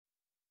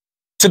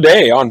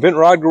Today on Vent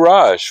Rod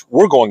Garage,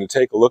 we're going to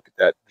take a look at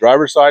that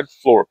driver's side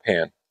floor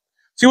pan.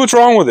 See what's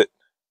wrong with it,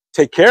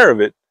 take care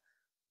of it,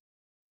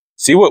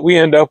 see what we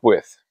end up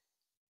with.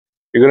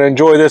 You're going to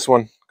enjoy this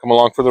one. Come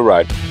along for the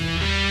ride.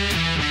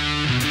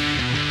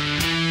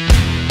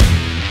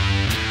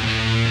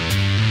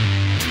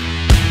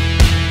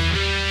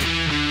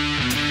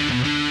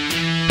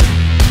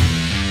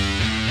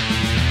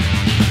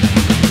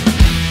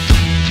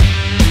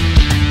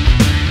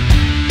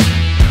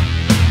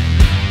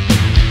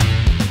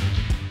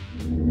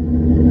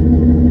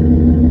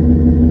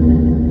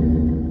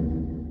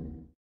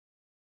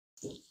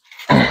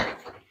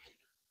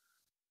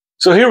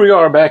 So here we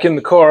are back in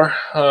the car,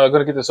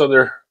 gonna get this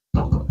other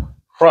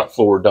front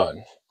floor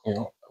done. You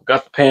know, I've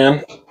got the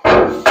pan,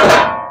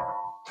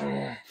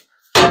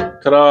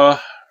 ta-da,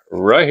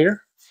 right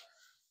here.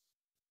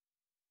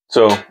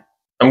 So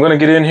I'm gonna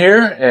get in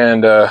here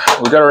and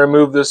we gotta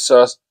remove this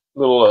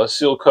little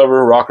seal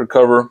cover, rocker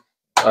cover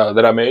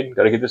that I made.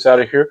 Gotta get this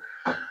out of here.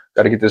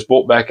 Gotta get this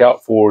bolt back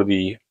out for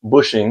the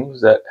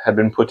bushings that had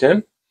been put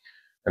in.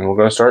 And we're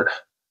gonna start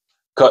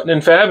cutting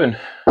and fabbing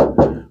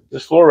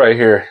this floor right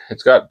here.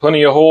 It's got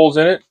plenty of holes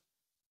in it.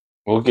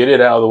 We'll get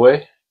it out of the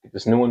way, get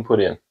this new one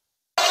put in.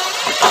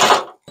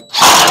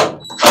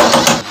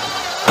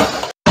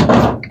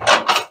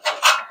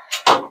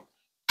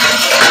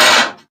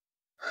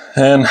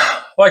 And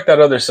like that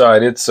other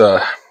side, it's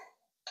a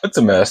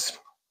mess.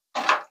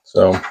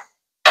 So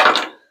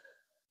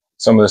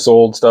some of this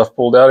old stuff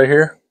pulled out of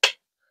here.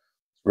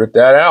 Rip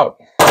that out.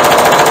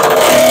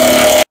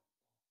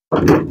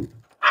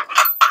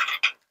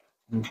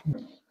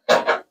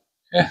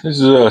 Yeah, this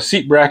is a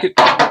seat bracket,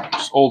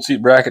 just old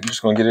seat bracket.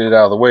 Just going to get it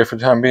out of the way for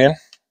the time being.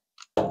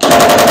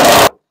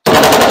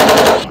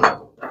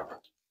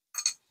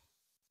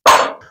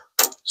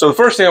 So the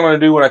first thing I'm going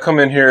to do when I come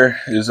in here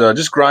is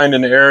just grind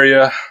in the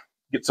area,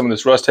 get some of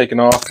this rust taken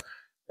off,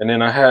 and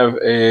then I have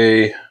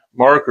a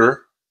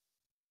marker.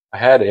 I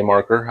had a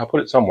marker. I'll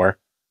put it somewhere.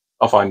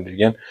 I'll find it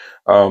again.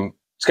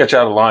 Sketch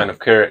out a line of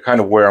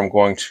kind of where I'm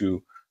going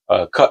to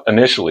cut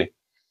initially,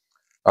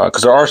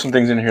 because there are some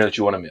things in here that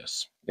you want to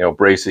miss. You know,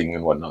 bracing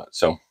and whatnot.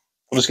 So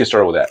we'll just get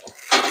started with that.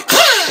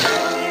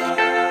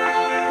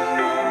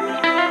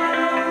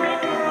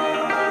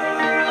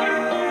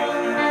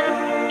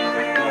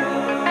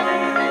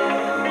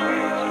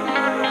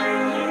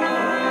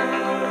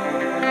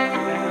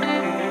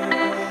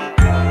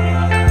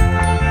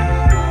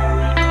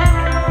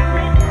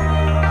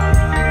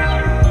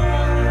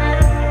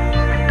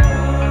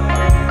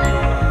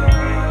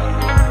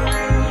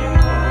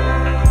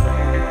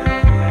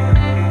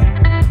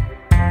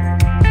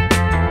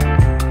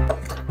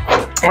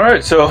 All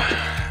right, so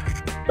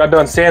got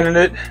done sanding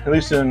it, at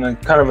least in a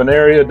kind of an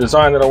area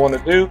design that I want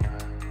to do,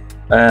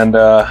 and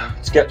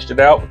sketched it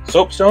out with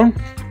soapstone.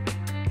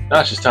 Now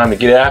it's just time to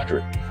get after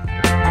it.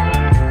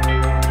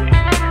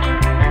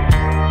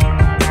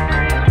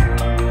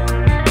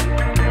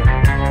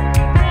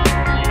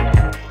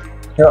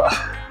 You know,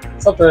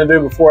 something to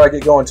do before I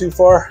get going too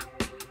far.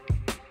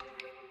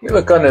 Let me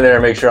look under there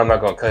and make sure I'm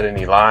not going to cut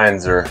any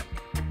lines or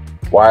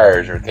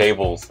wires or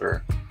cables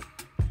or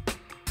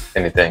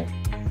anything.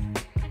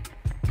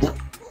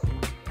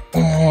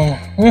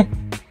 All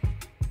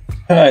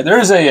right,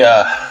 there's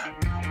a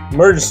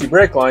emergency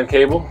brake line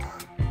cable.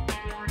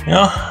 You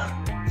know,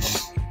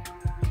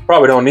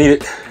 probably don't need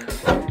it.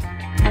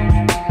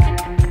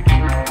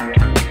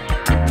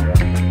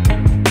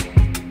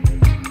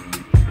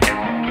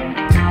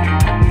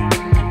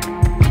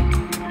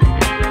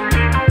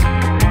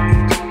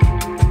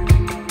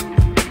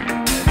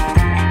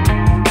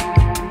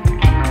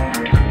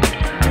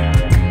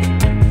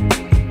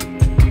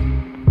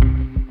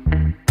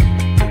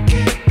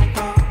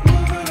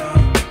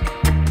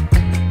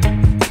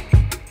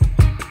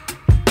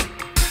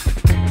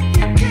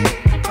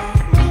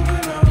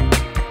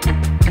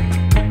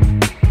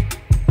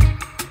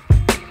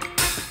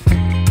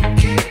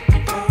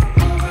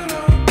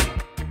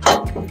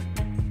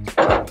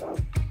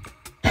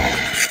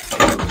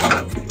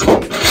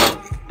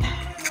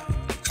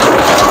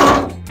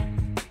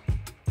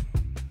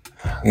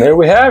 And there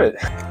we have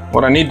it.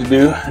 What I need to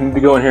do, I need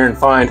to go in here and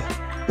find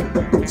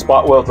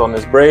spot welds on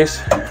this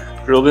brace,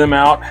 drill them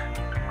out.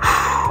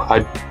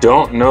 I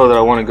don't know that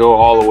I want to go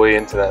all the way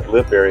into that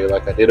lip area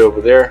like I did over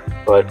there,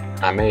 but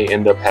I may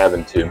end up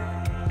having to.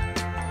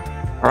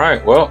 All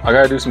right, well, I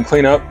gotta do some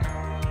cleanup,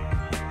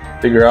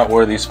 figure out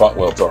where these spot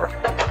welds are.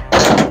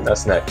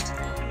 That's next.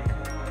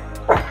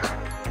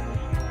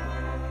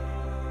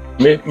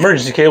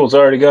 Emergency cable's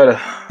already got a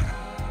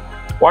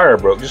wire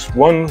broke, just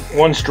one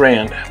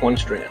strand.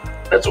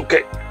 That's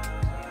okay.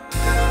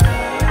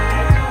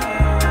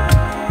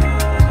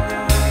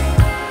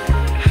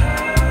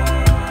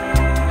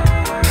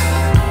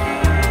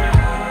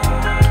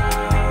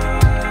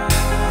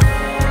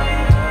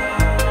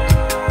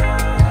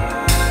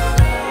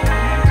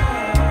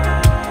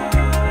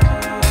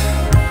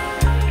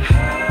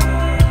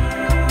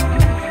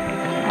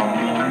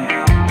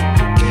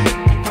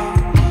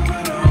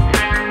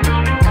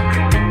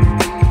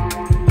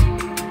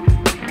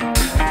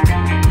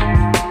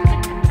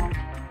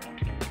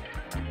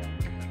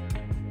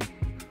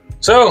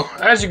 So,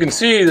 as you can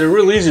see, they're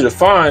real easy to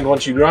find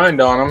once you grind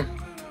on them.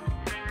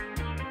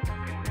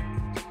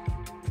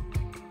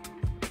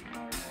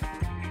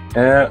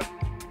 Yeah,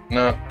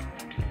 no,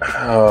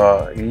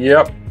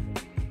 yep.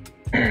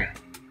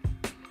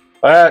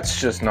 That's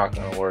just not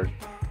gonna work.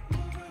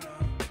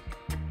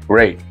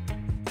 Great.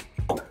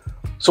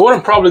 So what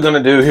I'm probably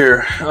gonna do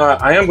here,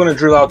 I am gonna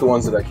drill out the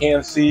ones that I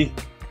can see.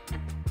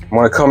 I'm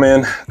gonna come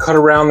in, cut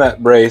around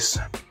that brace,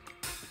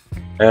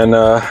 and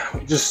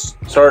just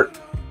start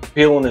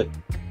peeling it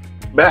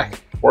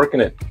back, working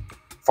it,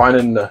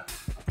 finding the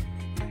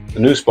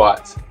new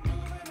spots,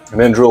 and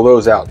then drill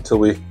those out until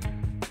we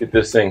get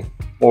this thing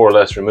more or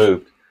less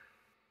removed.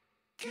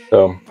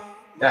 So,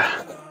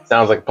 yeah,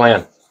 sounds like a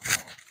plan.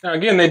 Now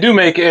again, they do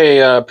make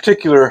a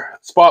particular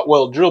spot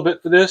weld drill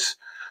bit for this.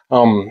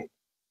 I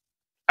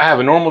have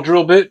a normal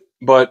drill bit,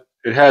 but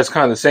it has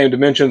kind of the same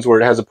dimensions where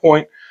it has a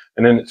point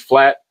and then it's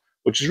flat,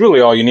 which is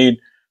really all you need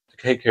to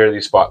take care of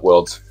these spot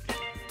welds.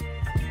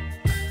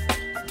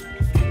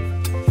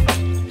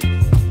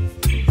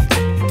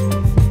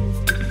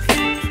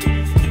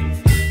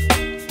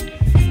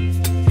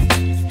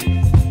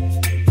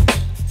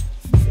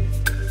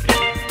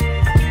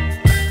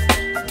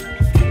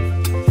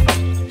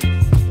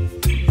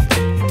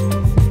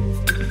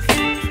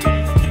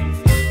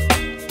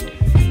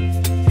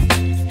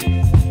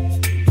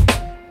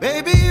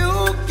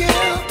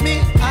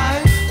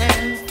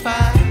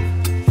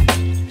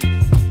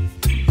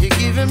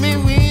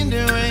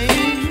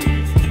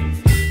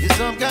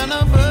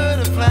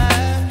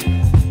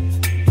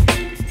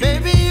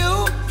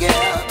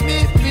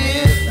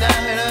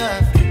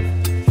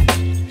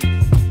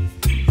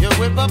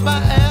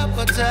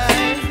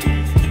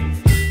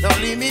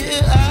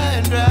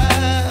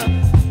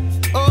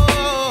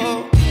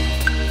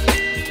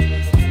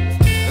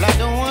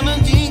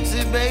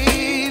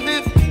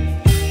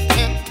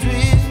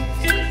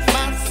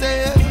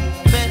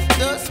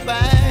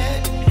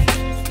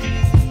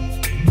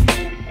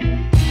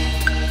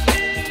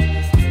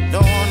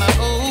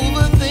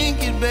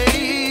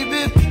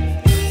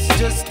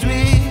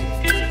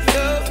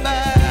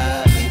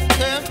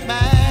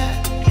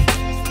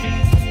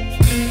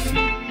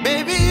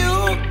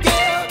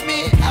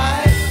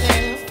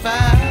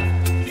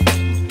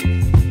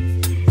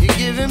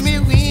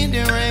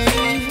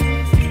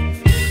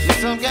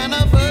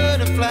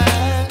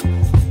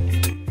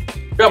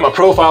 Got my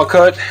profile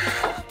cut.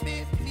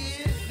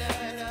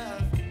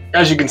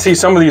 As you can see,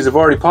 some of these have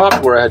already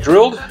popped where I had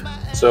drilled.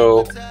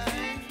 So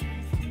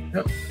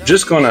yep,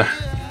 just gonna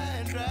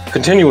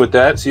continue with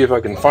that, see if I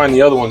can find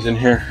the other ones in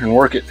here and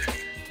work it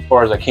as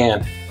far as I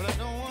can.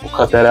 We'll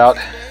cut that out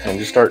and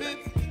just start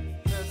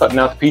cutting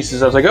out the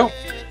pieces as I go.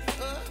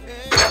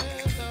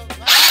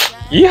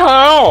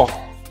 Yeehaw!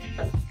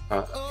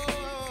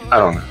 I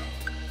don't know.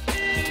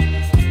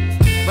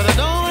 But I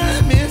don't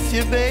wanna miss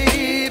you,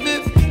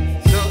 baby.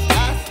 So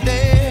I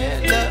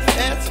stand up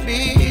and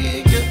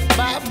speak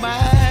my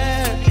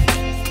mind.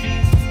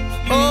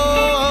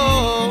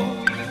 Oh.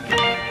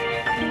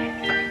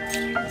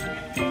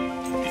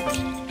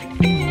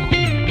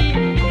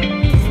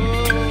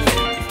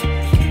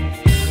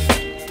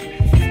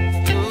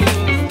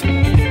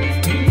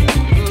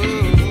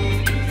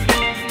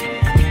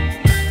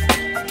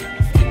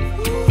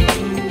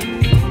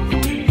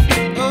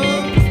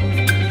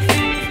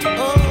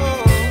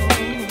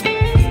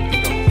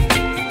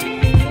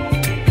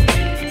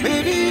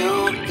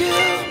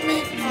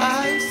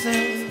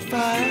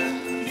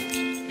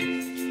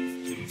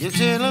 You're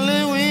chilling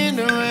in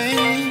the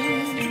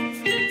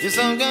rain. You're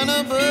some kind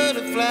of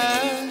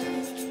butterfly.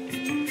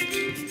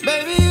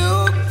 Baby,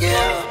 you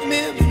give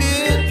me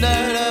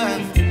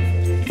midnight.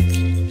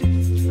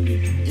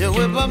 You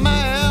whip up my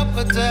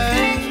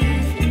appetite.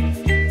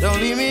 Don't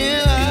leave me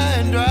here high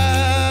and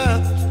dry.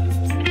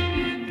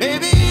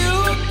 Baby,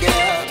 you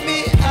give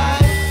me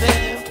ice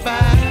and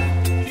fire.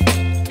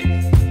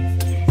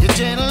 You're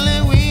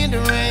channeling wind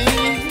and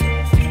rain.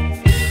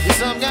 You're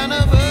some kind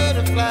of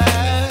butterfly.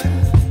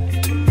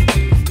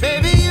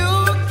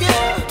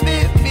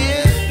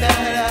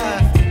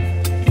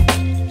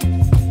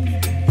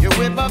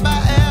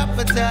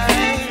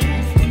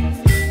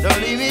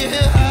 Don't leave me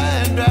here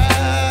high and dry.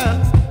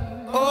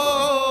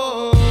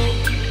 Oh,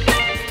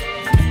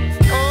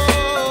 oh,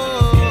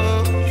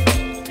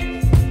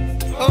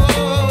 oh,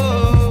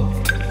 oh,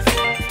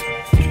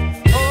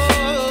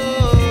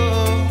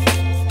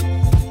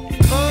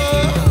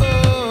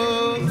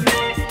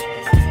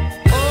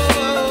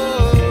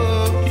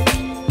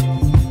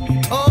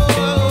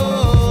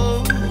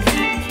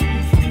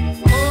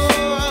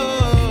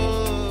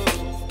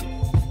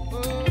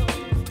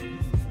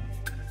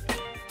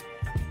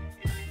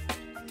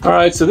 All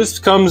right, so this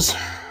becomes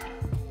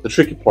the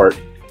tricky part,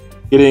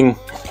 getting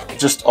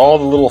just all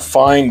the little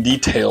fine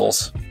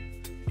details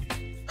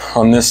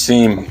on this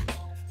seam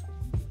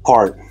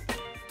apart.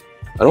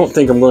 I don't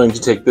think I'm going to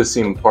take this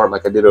seam apart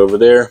like I did over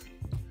there.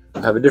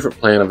 I have a different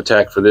plan of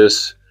attack for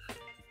this.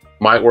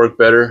 Might work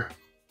better,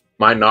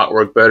 might not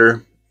work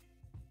better.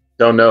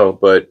 Don't know,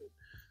 but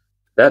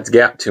that's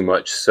gapped too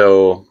much.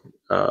 So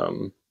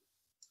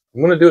I'm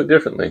going to do it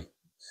differently.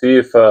 See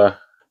if at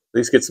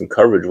least get some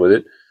coverage with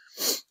it,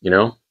 you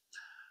know.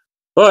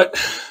 But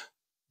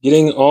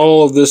getting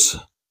all of this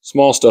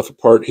small stuff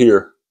apart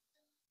here.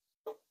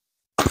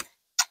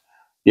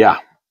 Yeah.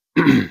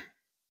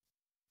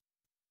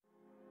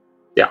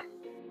 Yeah.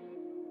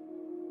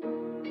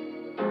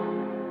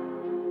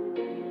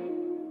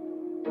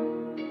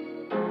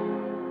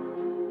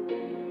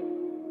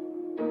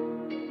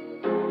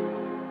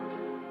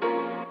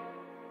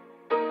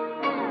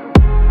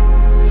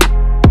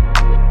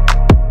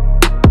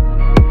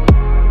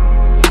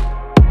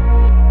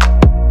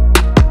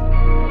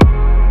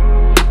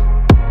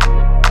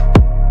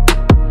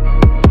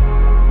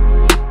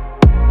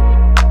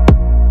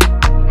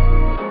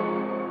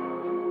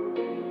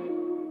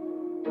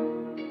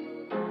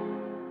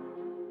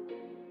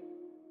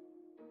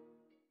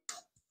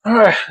 All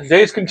right, the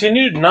day's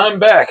continued and I'm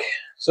back.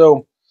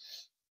 So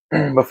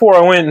before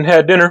I went and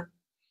had dinner,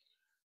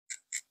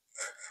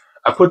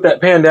 I put that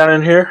pan down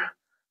in here.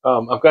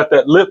 I've got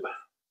that lip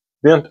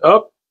bent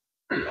up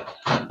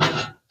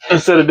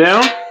instead of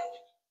down.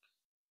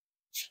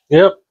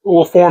 Yep,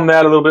 we'll form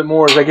that a little bit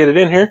more as I get it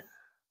in here.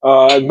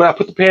 But I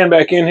put the pan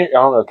back in here. I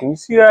don't know, can you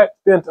see that?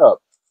 Bent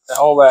up.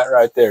 All that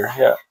right there.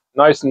 Yeah,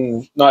 nice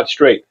and not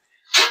straight.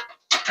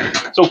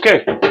 It's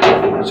okay.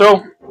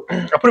 So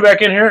I put it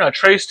back in here and I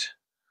traced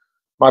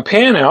my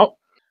pan out.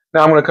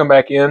 Now I'm going to come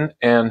back in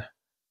and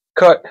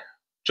cut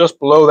just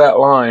below that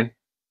line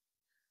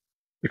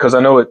because I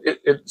know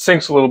it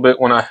sinks a little bit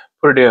when I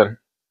put it in.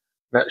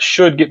 That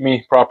should get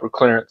me proper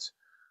clearance.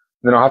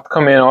 Then I'll have to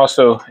come in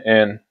also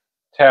and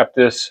tap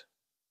this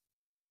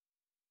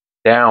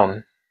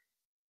down.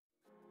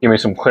 Give me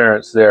some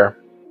clearance there.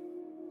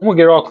 We'll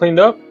get it all cleaned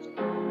up,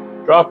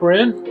 drop her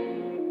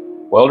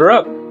in, weld her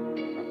up.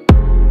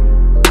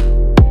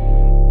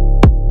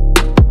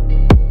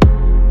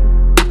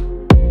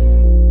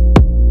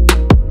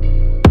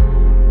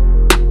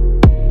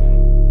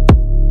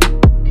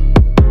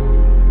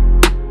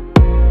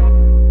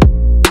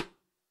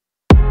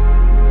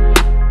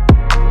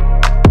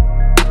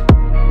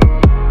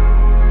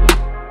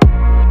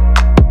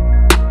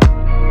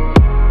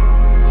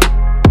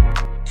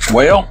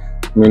 Well,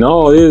 I mean,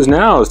 all it is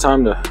now is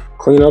time to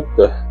clean up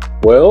the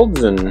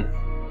welds and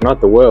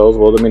not the welds,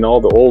 well, I mean, all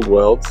the old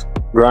welds,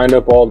 grind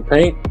up all the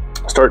paint,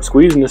 start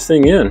squeezing this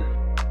thing in.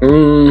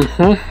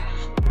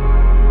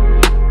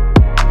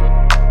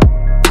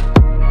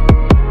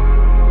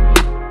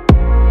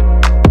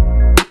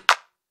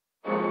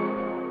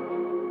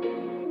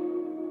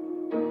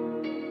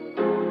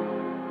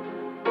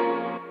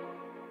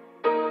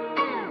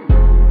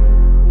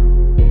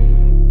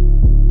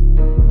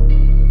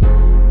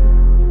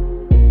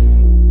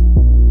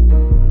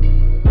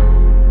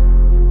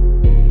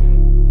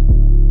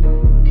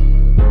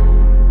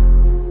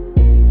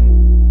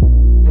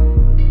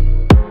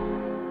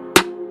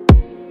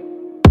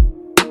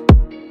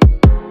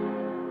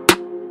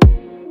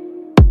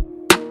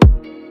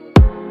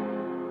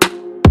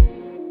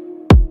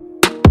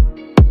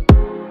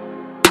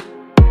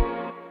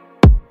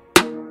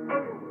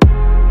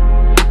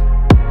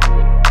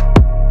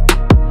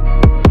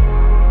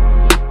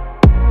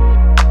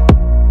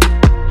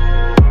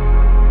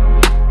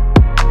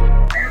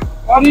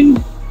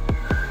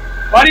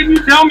 Why didn't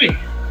you tell me?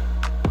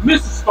 I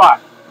missed the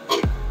spot.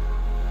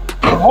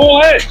 The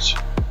whole edge.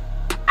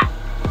 I'm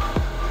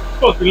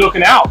supposed to be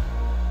looking out.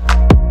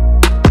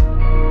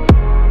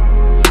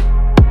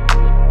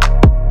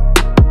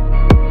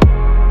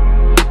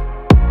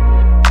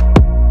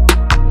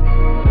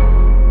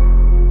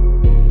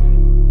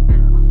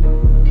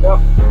 Yep.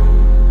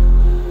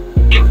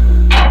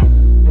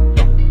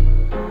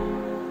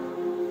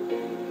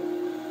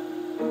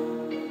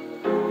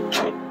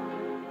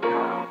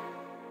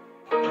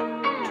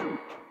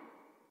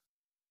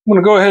 I'm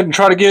going to go ahead and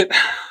try to get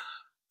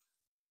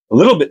a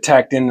little bit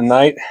tacked in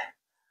tonight.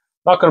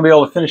 Not going to be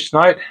able to finish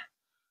tonight.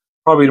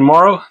 Probably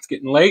tomorrow. It's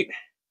getting late.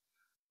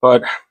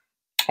 But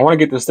I want to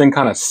get this thing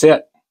kind of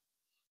set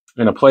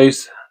in a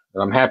place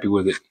that I'm happy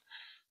with it.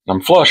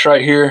 I'm flush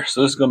right here,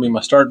 so this is going to be my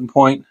starting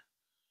point.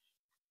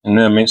 And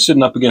then I'm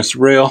sitting up against the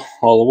rail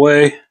all the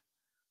way.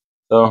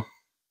 So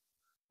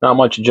not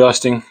much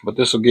adjusting, but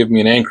this will give me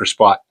an anchor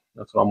spot.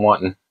 That's what I'm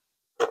wanting.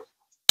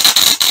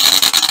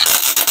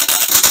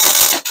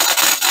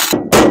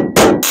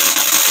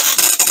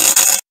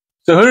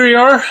 So here we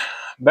are,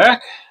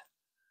 back,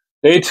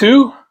 day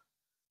 2,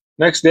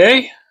 next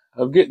day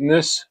of getting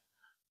this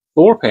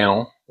floor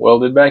panel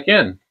welded back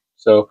in.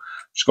 So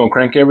just going to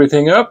crank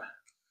everything up,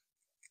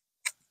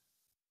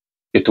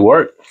 get to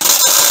work.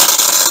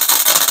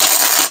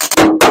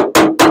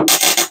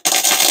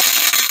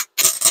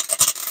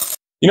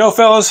 You know,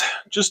 fellas,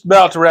 just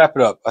about to wrap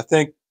it up. I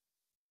think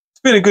it's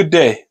been a good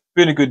day.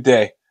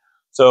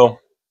 So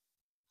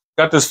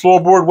got this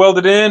floorboard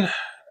welded in,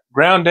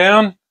 ground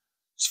down.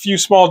 A few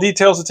small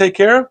details to take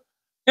care of.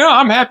 You know,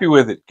 I'm happy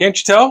with it. Can't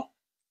you tell?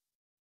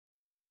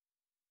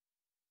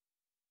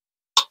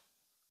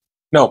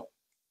 No,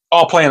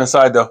 all playing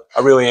aside though.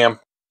 I really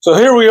am. So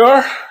here we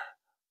are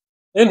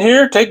in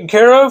here taken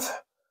care of.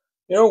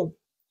 You know,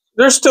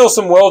 there's still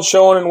some weld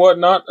showing and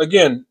whatnot.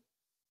 Again,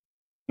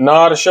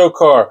 not a show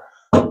car.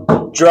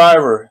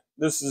 Driver.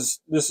 This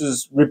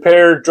is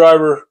repaired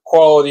driver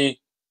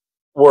quality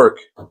work.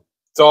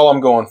 That's all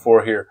I'm going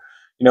for here.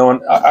 You know,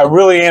 and I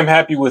really am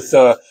happy with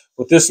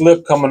this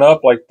lip coming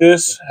up like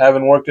this,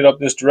 having worked it up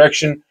this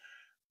direction.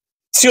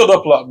 Sealed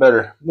up a lot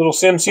better. Little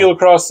sim seal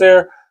across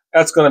there.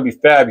 That's going to be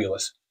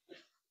fabulous.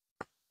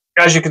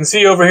 As you can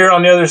see over here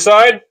on the other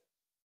side,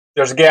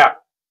 there's a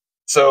gap.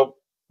 So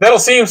that'll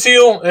seam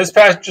seal. This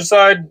passenger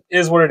side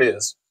is what it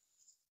is.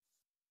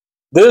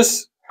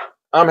 This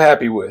I'm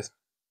happy with.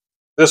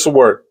 This will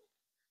work.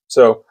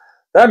 So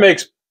that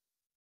makes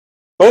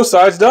both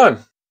sides done.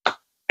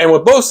 And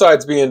with both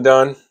sides being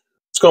done,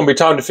 it's going to be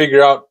time to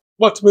figure out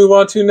what to move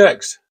on to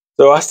next.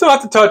 So I still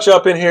have to touch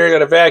up in here. I got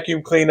to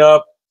vacuum clean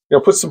up, you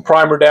know, put some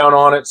primer down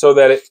on it so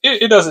that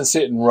it doesn't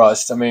sit and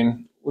rust. I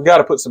mean, we got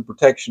to put some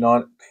protection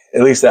on it.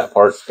 At least that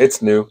part.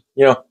 It's new.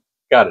 You know,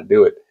 got to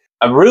do it.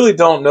 I really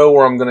don't know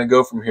where I'm going to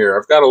go from here.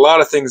 I've got a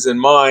lot of things in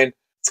mind.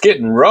 It's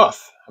getting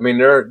rough. I mean,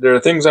 there are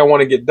things I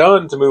want to get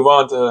done to move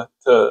on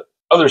to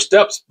other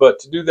steps, but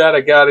to do that,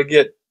 I got to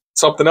get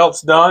something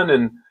else done.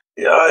 And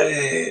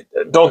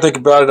don't think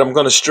about it. I'm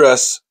going to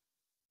stress.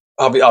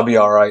 I'll be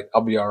all right.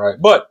 I'll be all right.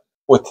 But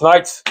with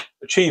tonight's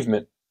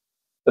achievement,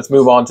 let's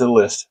move on to the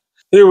list.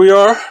 Here we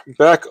are,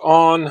 back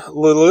on the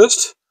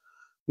list.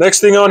 Next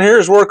thing on here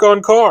is work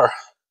on car.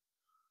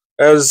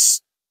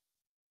 As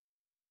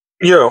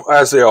you know,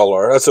 as they all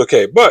are. That's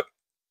okay. But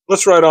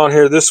let's write on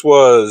here. This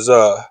was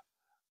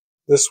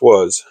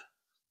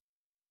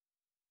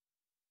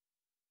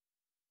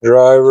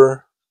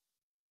driver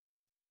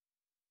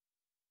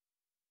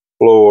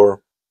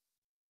floor.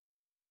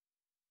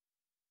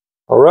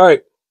 All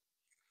right.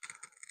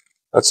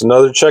 That's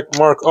another check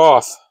mark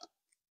off.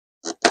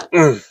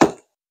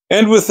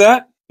 And with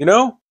that, you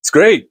know, it's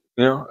great.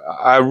 You know,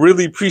 I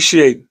really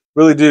appreciate,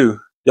 really do,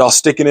 y'all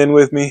sticking in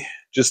with me,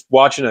 just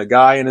watching a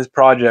guy in his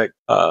project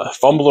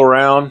fumble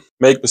around,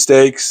 make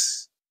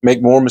mistakes,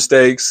 make more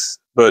mistakes,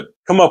 but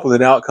come up with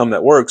an outcome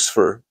that works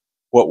for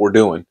what we're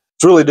doing.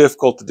 It's really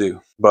difficult to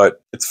do,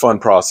 but it's a fun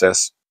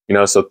process. You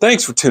know, so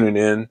thanks for tuning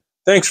in.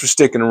 Thanks for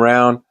sticking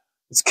around.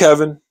 It's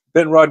Kevin,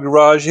 Bent Rod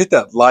Garage. Hit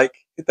that like,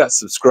 hit that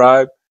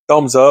subscribe,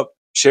 thumbs up,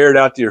 share it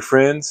out to your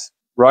friends.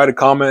 Write a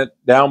comment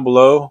down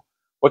below.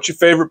 What's your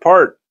favorite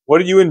part? What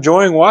are you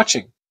enjoying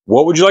watching?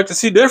 What would you like to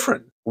see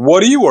different?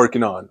 What are you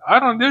working on?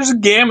 There's a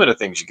gamut of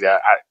things you could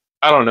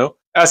I don't know.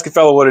 Ask a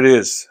fellow what it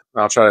is.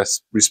 I'll try to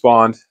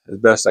respond as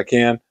best I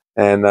can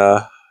and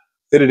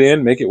fit it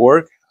in, make it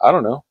work. I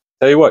don't know.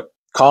 Tell you what,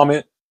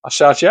 comment. I'll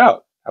shout you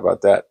out. How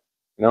about that?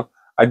 You know,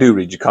 I do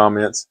read your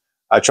comments.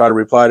 I try to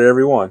reply to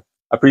everyone.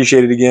 I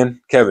appreciate it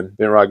again. Kevin,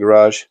 Bent Rod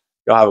Garage.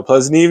 Y'all have a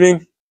pleasant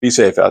evening. Be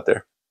safe out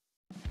there.